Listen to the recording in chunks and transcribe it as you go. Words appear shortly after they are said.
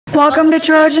Welcome to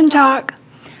Trojan Talk.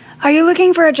 Are you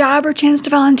looking for a job or chance to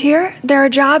volunteer? There are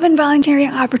job and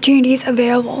volunteering opportunities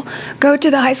available. Go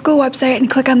to the high school website and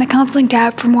click on the counseling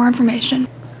tab for more information.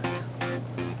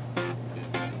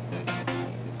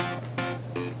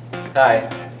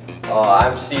 Hi,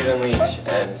 I'm Stephen Leach,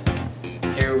 and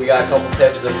here we got a couple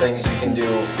tips of things you can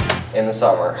do in the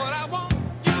summer.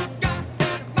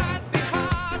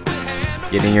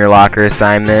 Getting your locker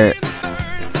assignment,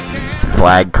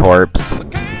 flag corps,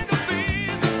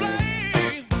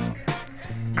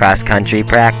 cross-country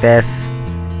practice,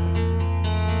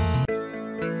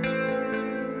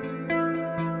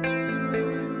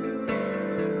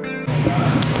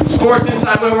 sports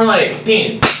inside Whitmer Lake.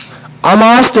 Dean. I'm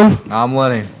Austin. I'm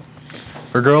Lenny.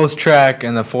 For girls track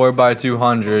in the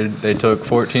 4x200, they took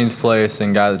 14th place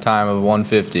and got a time of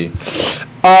 150.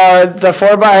 The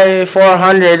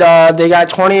 4x400, they got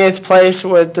 20th place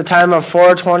with the time of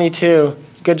 4:22.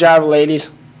 Good job,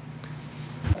 ladies.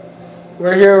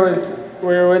 We're here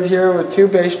with two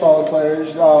baseball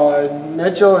players,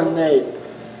 Mitchell and Nate.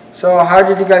 So how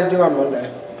did you guys do on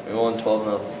Monday? We won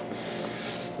 12-0.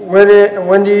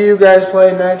 When do you guys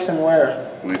play next and where?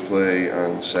 We play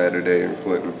on Saturday in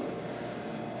Clinton.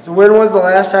 So when was the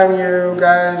last time you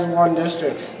guys won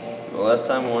districts? The last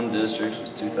time we won districts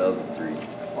was 2003.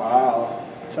 Wow.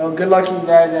 So good luck to you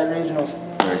guys at regionals.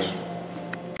 Thanks.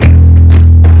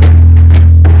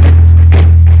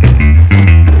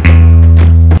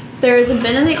 There is a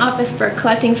bin in the office for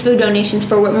collecting food donations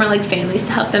for Whitmer Lake families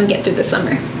to help them get through the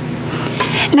summer.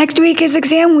 Next week is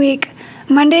exam week.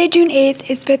 Monday, June 8th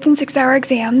is 5th and 6th hour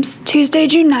exams. Tuesday,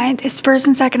 June 9th is 1st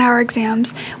and 2nd hour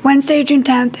exams. Wednesday, June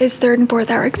 10th is 3rd and 4th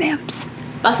hour exams.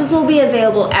 Buses will be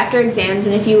available after exams,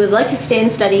 and if you would like to stay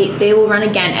and study, they will run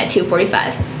again at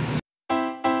 2:45.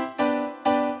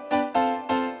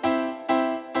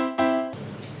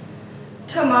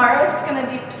 Tomorrow it's going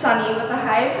to be sunny with a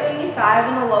high of 75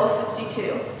 and a low of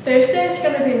 52. Thursday is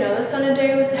going to be another sunny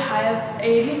day with a high of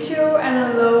 82 and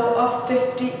a low of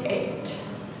 58.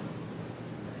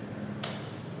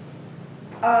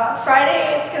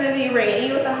 Friday it's going to be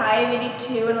rainy with a high of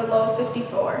 82 and a low of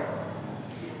 54.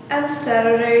 And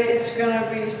Saturday it's going to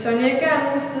be sunny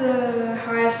again with a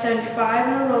high of 75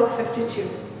 and a low of 52.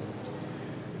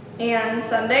 And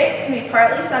Sunday it's going to be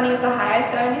partly sunny with a high of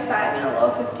 75 and a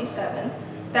low of 57.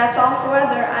 That's all for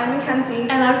weather. I'm Mackenzie.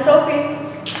 And I'm Sophie.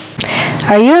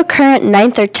 Are you a current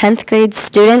 9th or 10th grade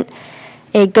student?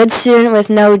 A good student with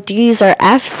no D's or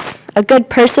F's? A good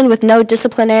person with no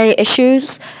disciplinary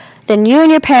issues? Then you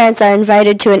and your parents are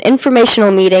invited to an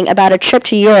informational meeting about a trip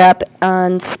to Europe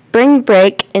on spring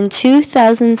break in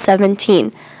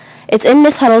 2017. It's in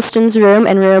Miss Huddleston's room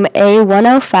in room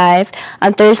A105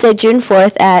 on Thursday, June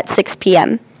 4th at 6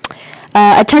 p.m.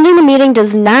 Attending the meeting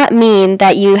does not mean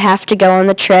that you have to go on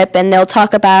the trip, and they'll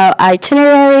talk about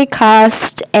itinerary,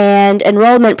 cost, and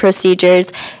enrollment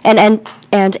procedures, and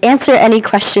answer any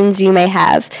questions you may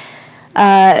have.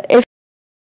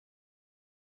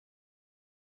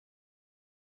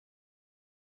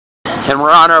 And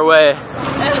we're on our way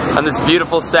on this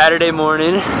beautiful Saturday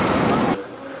morning.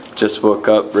 Just woke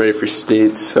up, ready for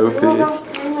states. Sophie.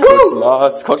 Coach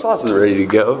Loss is ready to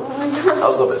go. I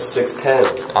was up at 6:10.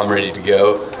 I'm ready to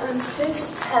go.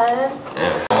 6:10.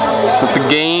 Yeah. Let the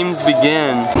games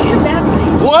begin.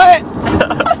 What?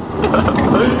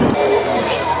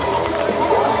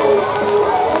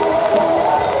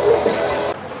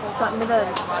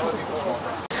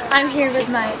 I'm here with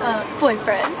my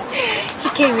boyfriend. He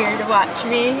came here to watch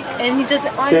me, and he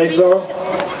doesn't want to be.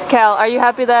 Cal, are you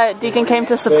happy that Deacon came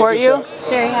to support you?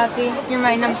 Very happy. You're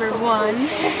my number one.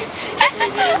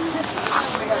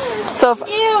 So,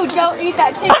 Ew! Don't eat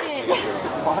that chicken. 3,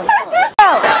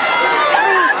 4,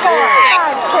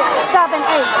 5, 6, 7,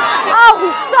 8. Oh,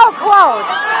 he's so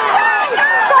close.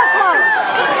 So close.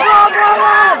 Come on,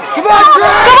 brother. Come on,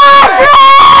 Trey! Come on,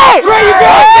 Trey! Trey, you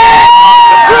got it!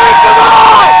 Trey, come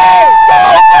on!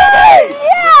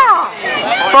 Yeah!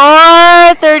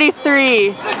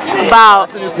 4:33. About.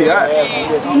 That's a new PR.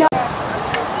 No.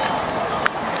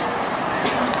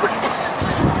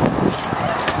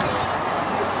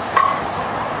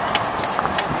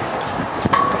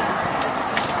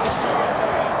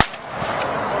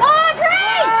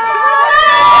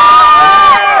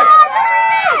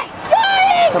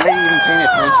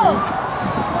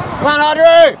 Come on,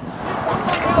 Audrey!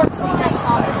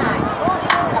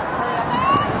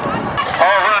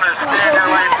 All runners, stay in your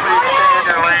lane, please.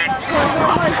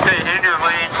 Stay in your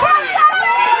lane. Stay in your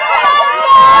lane.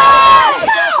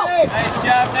 Nice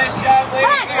job, ladies.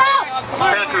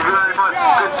 Thank you very much.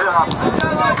 Good job.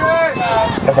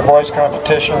 In the boys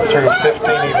competition through 15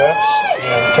 events,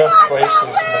 in 10th place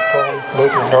is McComb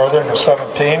Lutheran Northern is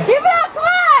 17. Give it up, come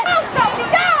on! Go, Sophie,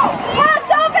 go! Come on,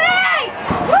 Sophie!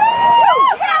 Woo!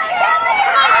 Kelly, Kelly,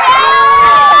 Kelly!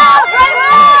 Right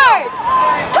hard!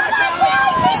 Come on,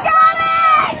 Kelly, she got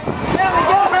it! There we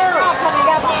go, coming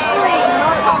up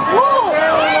 3. Woo!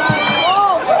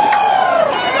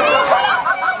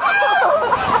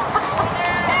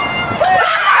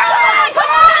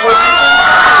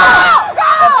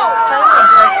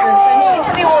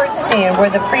 Where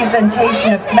the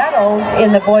presentation of medals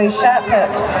in the boys' shot put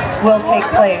will take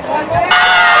place.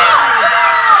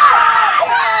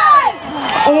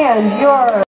 And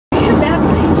your...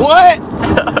 What?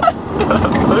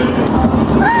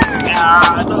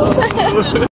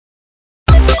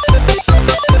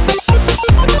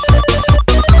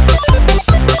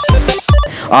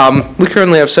 We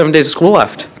currently have 7 days of school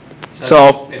left.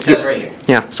 So it says right here.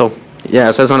 Yeah, so yeah,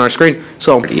 it says on our screen.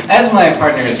 So as my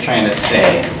partner is trying to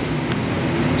say,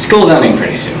 school's ending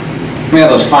pretty soon. We have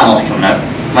those finals coming up.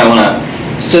 Might want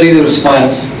to study those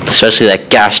finals. especially that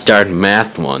gosh darn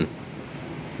math one.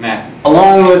 Math.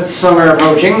 Along with summer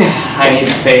approaching, I need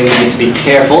to say we need to be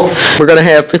careful. We're gonna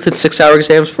have 5th and 6th hour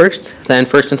exams first, then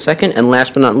 1st and 2nd, and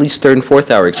last but not least 3rd and 4th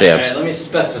hour exams. Alright, let me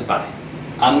specify.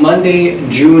 On Monday,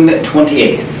 June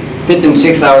 28th, 5th and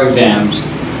 6th hour exams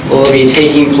will be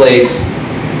taking place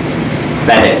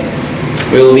that day.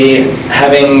 We will be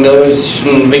having those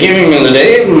in the beginning of the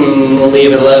day. We'll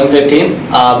leave at 11:15.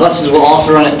 Buses will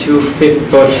also run at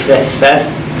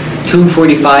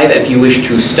 2:45 if you wish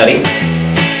to study.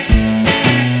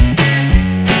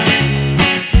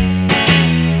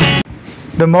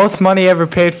 The most money ever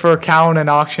paid for a cow in an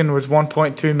auction was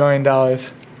 $1.3 million.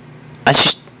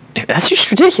 That's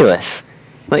just ridiculous.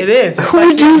 Like, it is. It's who like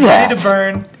would do he that? ready to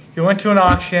burn. He went to an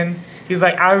auction. He's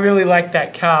like, I really like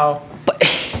that cow.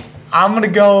 I'm gonna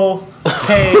go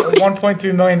pay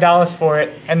 $1.3 million for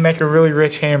it and make a really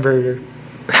rich hamburger.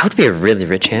 That would be a really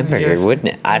rich hamburger, Yes. wouldn't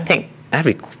it? I think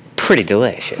that'd be pretty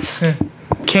delicious.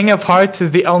 King of Hearts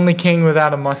is the only king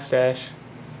without a mustache.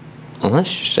 Well,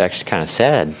 that's just actually kind of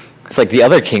sad. It's like the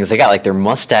other kings, they got like their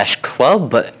mustache club,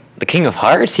 but the King of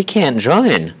Hearts, he can't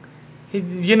join.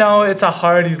 You know, it's a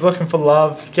heart. He's looking for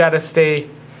love. You gotta stay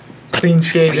clean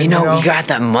shaven. But you know, you got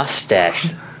that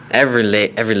mustache. Every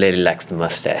lady likes the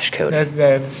mustache, Cody.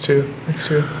 That's true. It's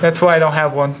true. That's why I don't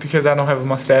have one, because I don't have a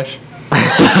mustache.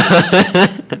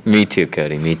 Me too,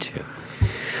 Cody, me too.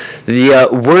 The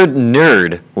word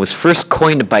nerd was first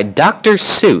coined by Dr.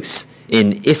 Seuss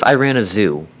in If I Ran a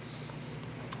Zoo.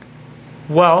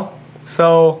 Well,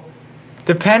 so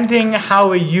depending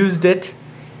how he used it,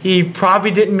 he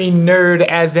probably didn't mean nerd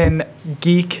as in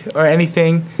geek or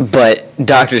anything. But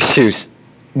Dr. Seuss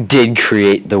did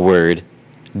create the word.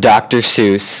 Dr.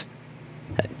 Seuss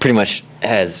pretty much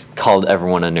has called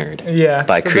everyone a nerd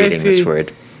by so creating this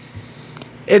word.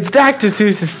 It's Dr.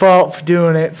 Seuss's fault for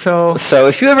doing it. So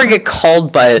if you ever get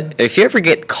called a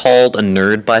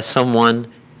nerd by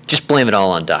someone, just blame it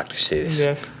all on Dr. Seuss.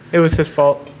 yes, it was his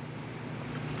fault.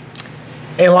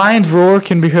 A lion's roar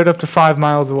can be heard up to 5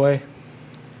 miles away.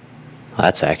 Well,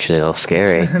 that's actually a little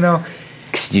scary. No.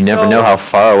 'Cause you never know how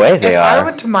far away they If are. I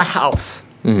went to my house,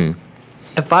 Mm-hmm.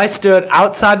 if I stood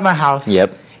outside my house,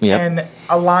 Yep. and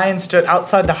a lion stood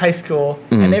outside the high school,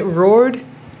 Mhm. and it roared,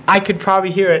 I could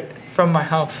probably hear it from my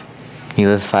house. You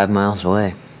live 5 miles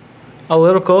away. A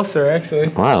little closer, actually.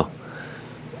 Wow.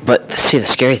 But see, the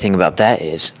scary thing about that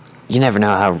is you never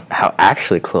know how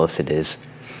actually close it is.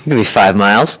 It could be 5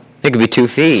 miles. It could be 2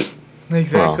 feet.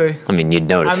 Exactly. Well, I mean, you'd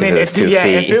notice I mean, if it was 2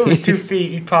 feet. if it was 2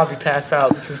 feet, you'd probably pass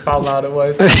out because of how loud it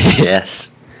was.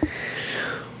 Yes.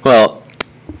 Well,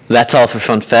 that's all for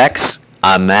Fun Facts.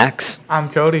 I'm Max. I'm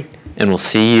Cody. And we'll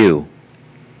see you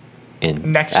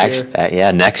in Next year. Yeah,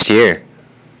 next year.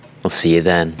 We'll see you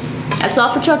then. That's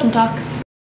all for Trojan Talk.